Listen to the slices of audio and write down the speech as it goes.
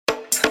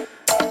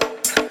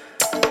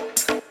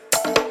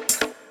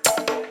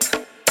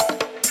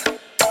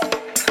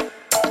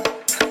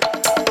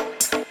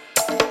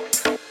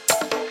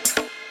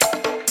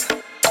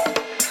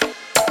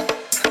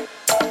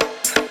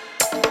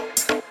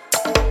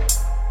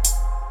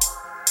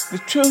The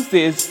truth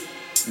is,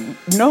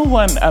 no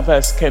one of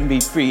us can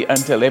be free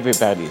until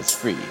everybody is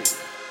free.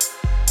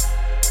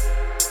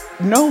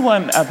 No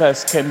one of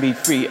us can be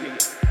free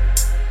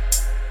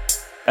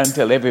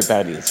until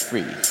everybody is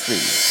free, free.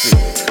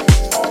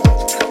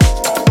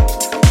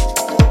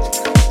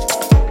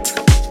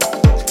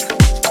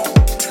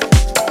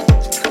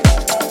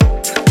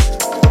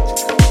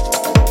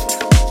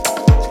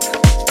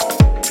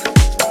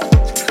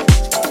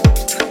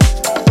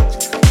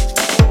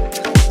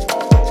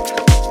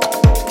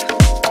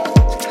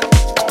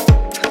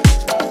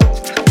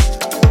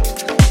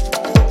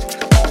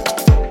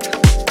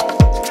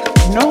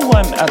 No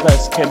one of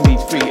us can be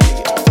free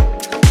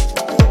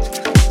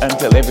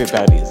until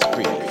everybody is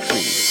free,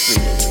 free,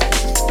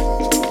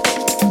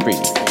 free,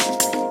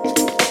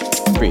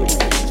 free,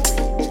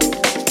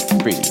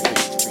 free,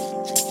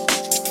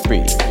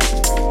 free,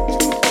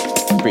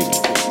 free,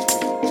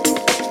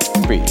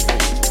 free,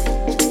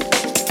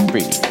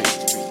 free.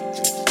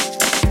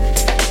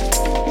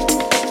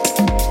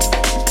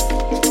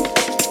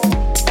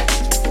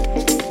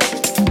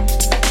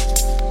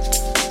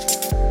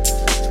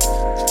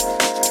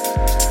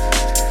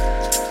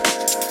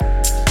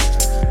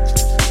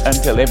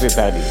 Until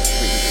everybody is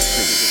free.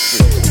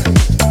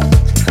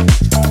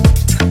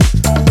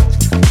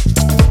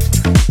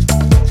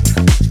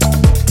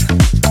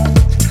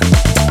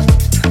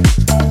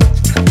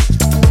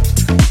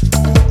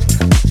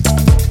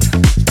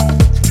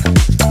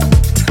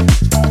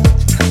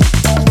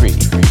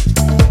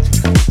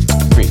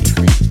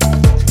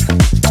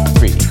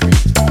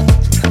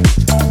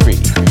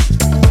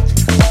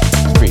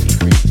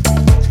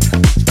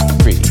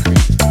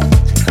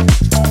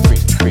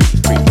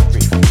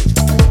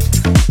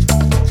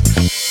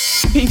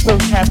 People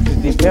have to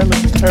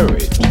develop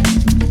courage.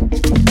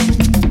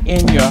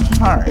 In your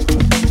heart,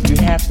 you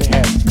have to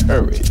have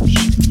courage.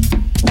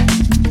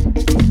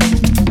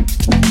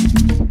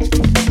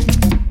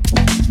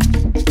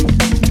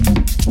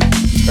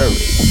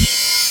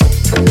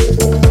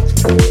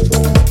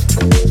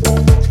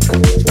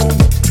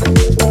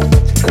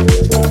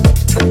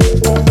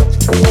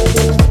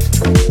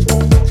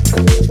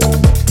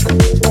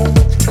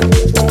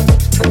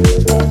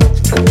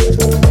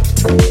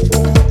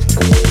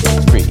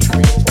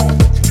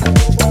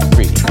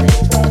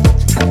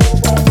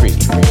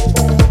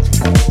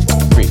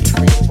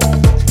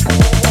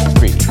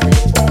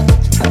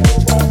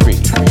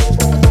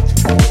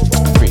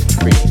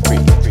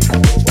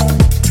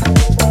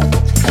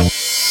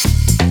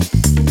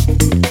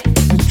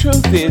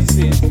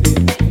 Is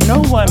no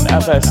one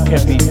of us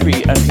can be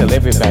free until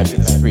everybody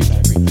is free.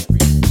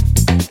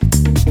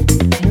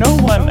 No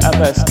one of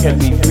us can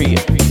be free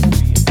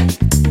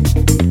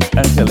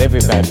until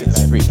everybody is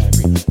free.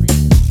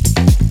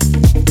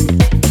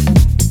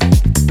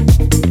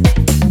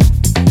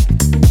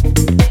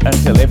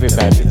 Until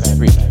everybody is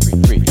free,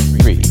 free,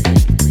 free,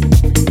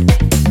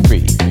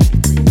 free,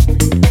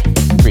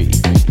 free,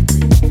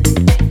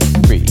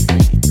 free,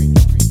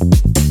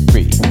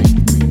 free.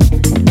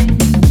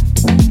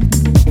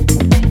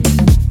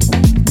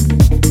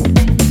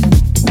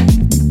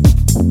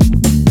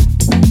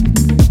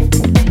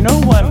 No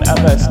one of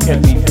us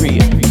can be free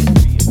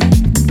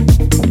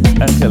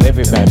until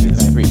everybody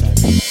is free.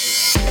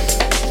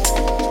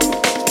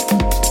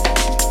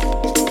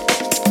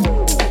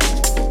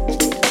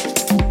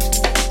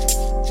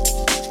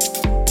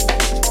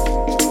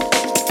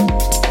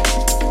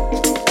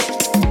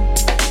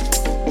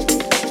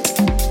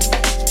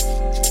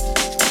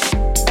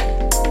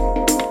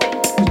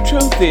 The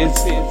truth is,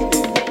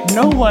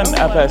 no one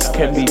of us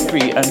can be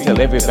free until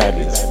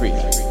everybody is free.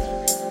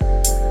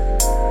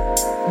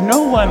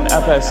 No one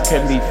of us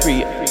can be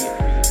free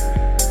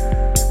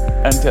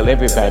until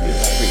everybody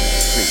is free,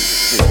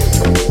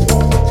 free,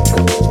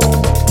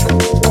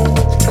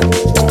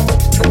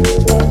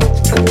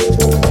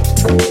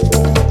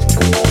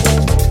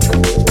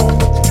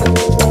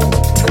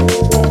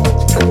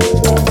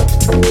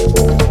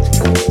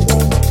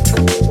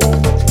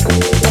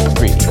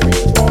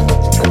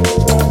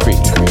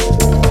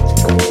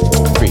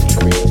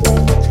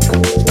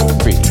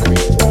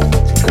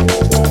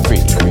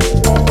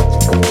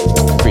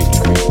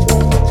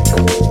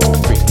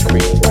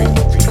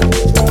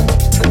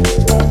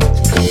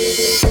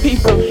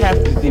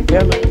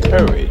 develop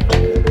courage.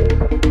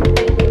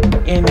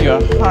 In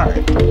your heart,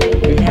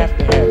 you have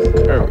to have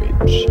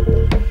courage.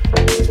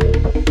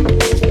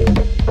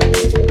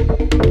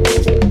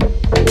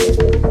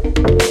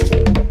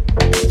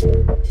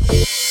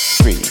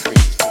 Free,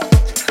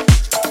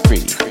 free,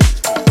 free,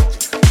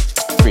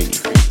 free,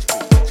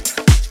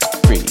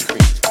 free,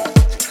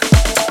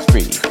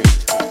 free, free, free,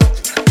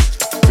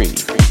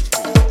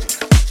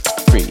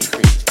 free, free.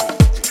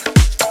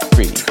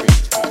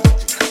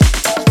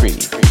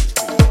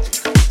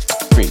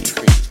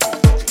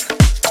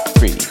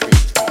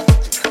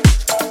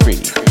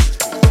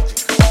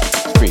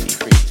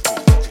 Free.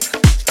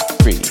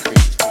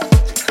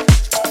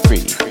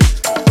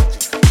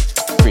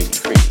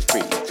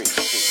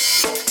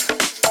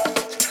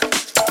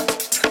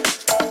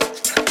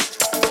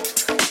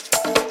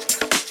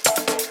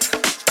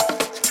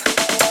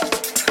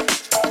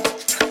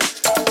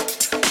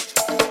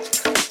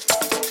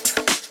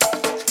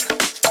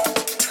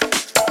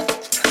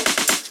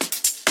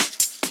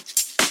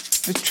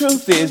 The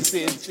truth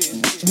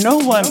is, no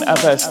one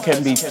of us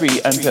can be free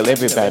until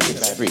everybody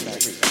is free.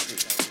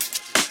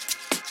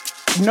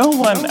 No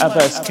one of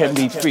us can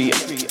be free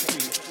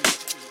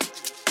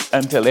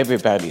until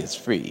everybody is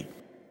free.